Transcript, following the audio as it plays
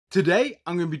Today,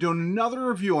 I'm going to be doing another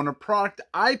review on a product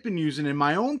I've been using in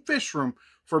my own fish room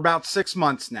for about 6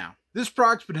 months now. This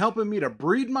product's been helping me to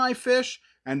breed my fish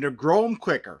and to grow them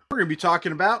quicker. We're going to be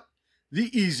talking about the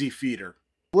Easy Feeder.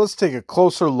 Let's take a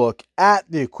closer look at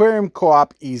the Aquarium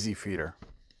Co-Op Easy Feeder.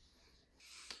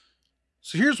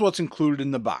 So here's what's included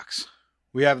in the box.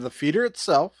 We have the feeder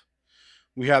itself.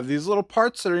 We have these little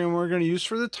parts that we're going to use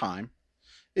for the time.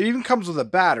 It even comes with a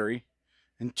battery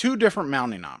and 2 different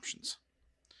mounting options.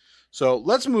 So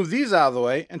let's move these out of the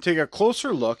way and take a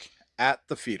closer look at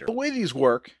the feeder. The way these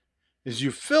work is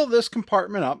you fill this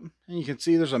compartment up, and you can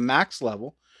see there's a max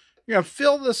level. You're going to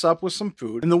fill this up with some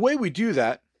food. And the way we do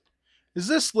that is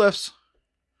this lifts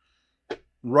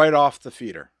right off the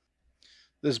feeder.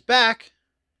 This back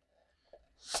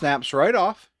snaps right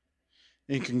off.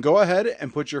 And you can go ahead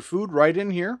and put your food right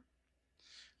in here.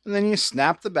 And then you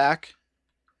snap the back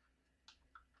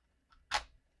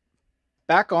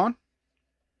on.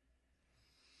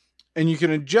 And you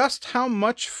can adjust how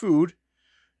much food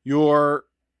your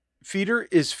feeder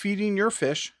is feeding your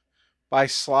fish by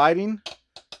sliding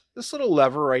this little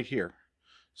lever right here.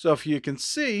 So if you can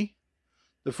see,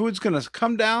 the food's going to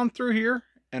come down through here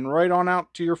and right on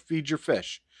out to feed your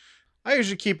fish. I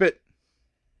usually keep it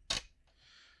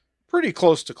pretty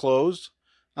close to closed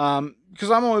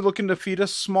because I'm only looking to feed a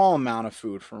small amount of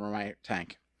food from my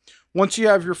tank. Once you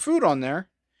have your food on there,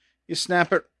 you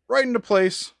snap it right into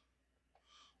place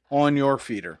on your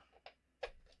feeder.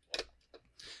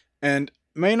 And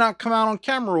it may not come out on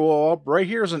camera well, but right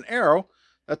here is an arrow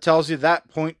that tells you that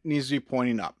point needs to be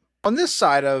pointing up. On this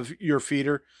side of your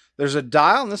feeder, there's a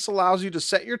dial, and this allows you to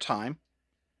set your time.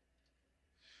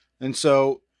 And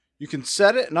so you can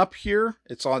set it, and up here,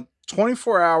 it's on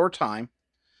 24-hour time.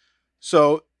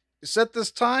 So set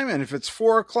this time, and if it's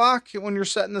 4 o'clock when you're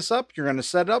setting this up, you're going to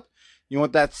set it up. You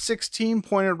want that 16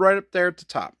 pointed right up there at the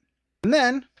top. And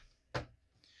then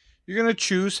you're going to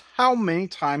choose how many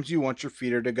times you want your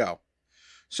feeder to go.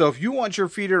 So if you want your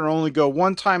feeder to only go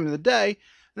 1 time in the day,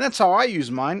 and that's how I use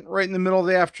mine, right in the middle of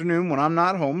the afternoon when I'm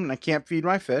not home and I can't feed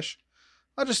my fish,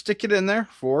 I'll just stick it in there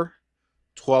for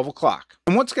 12 o'clock.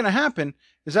 And what's going to happen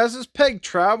is as this peg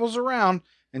travels around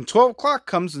and 12 o'clock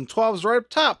comes and 12 is right up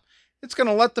top, it's going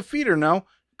to let the feeder know,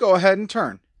 go ahead and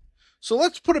turn. So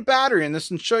let's put a battery in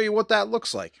this and show you what that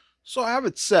looks like. So I have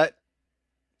it set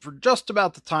for just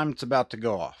about the time it's about to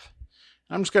go off.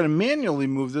 I'm just going to manually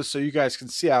move this so you guys can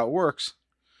see how it works.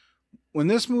 When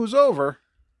this moves over,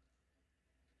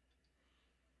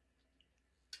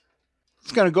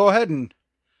 it's going to go ahead and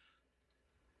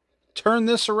turn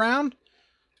this around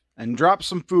and drop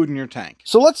some food in your tank.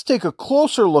 So let's take a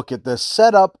closer look at this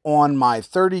setup on my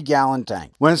 30-gallon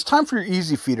tank. When it's time for your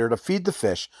Easy Feeder to feed the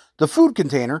fish, the food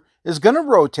container is going to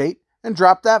rotate and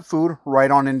drop that food right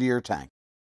on into your tank.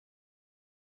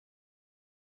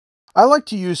 I like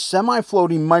to use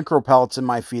semi-floating micro pellets in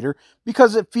my feeder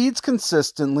because it feeds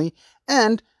consistently,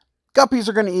 and guppies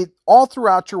are going to eat all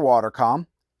throughout your water column,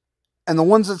 and the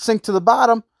ones that sink to the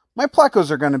bottom, my plecos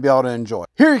are going to be able to enjoy.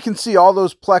 Here you can see all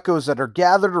those plecos that are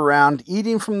gathered around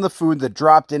eating from the food that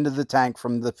dropped into the tank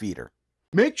from the feeder.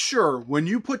 Make sure when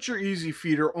you put your Easy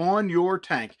Feeder on your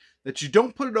tank that you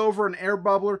don't put it over an air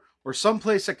bubbler or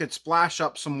someplace that could splash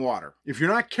up some water. If you're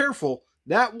not careful,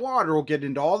 that water will get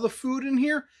into all the food in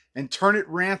here and turn it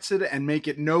rancid and make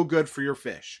it no good for your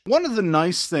fish. One of the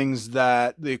nice things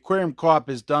that the Aquarium Co-op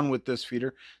has done with this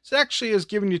feeder is actually has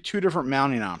given you 2 different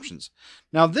mounting options.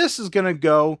 Now this is going to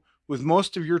go with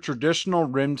most of your traditional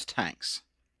rimmed tanks.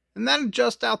 And that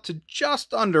adjusts out to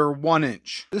just under 1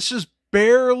 inch. This just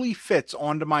barely fits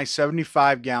onto my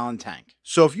 75-gallon tank.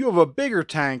 So if you have a bigger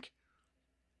tank,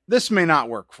 this may not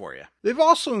work for you. They've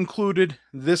also included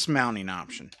this mounting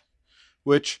option,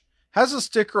 which has a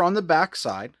sticker on the back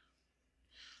side.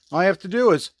 All you have to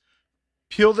do is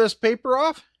peel this paper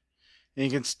off, and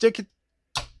you can stick it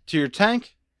to your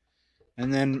tank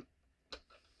and then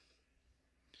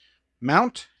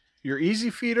mount your Easy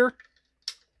Feeder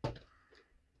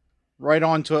right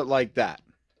onto it like that.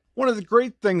 One of the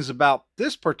great things about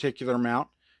this particular mount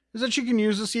is that you can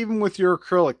use this even with your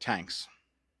acrylic tanks.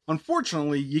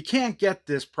 Unfortunately, you can't get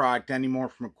this product anymore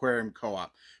from Aquarium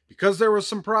Co-op because there were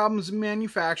some problems in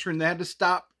manufacturing. They had to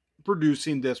stop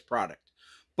producing this product.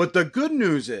 But the good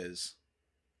news is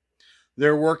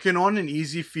they're working on an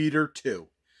Easy Feeder too.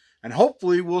 And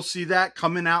hopefully we'll see that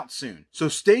coming out soon. So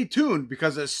stay tuned,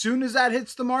 because as soon as that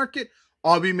hits the market,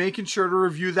 I'll be making sure to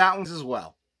review that one as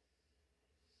well.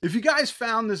 If you guys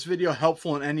found this video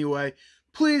helpful in any way,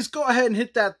 please go ahead and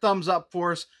hit that thumbs up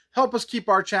for us. Help us keep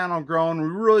our channel growing. We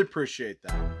really appreciate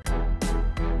that.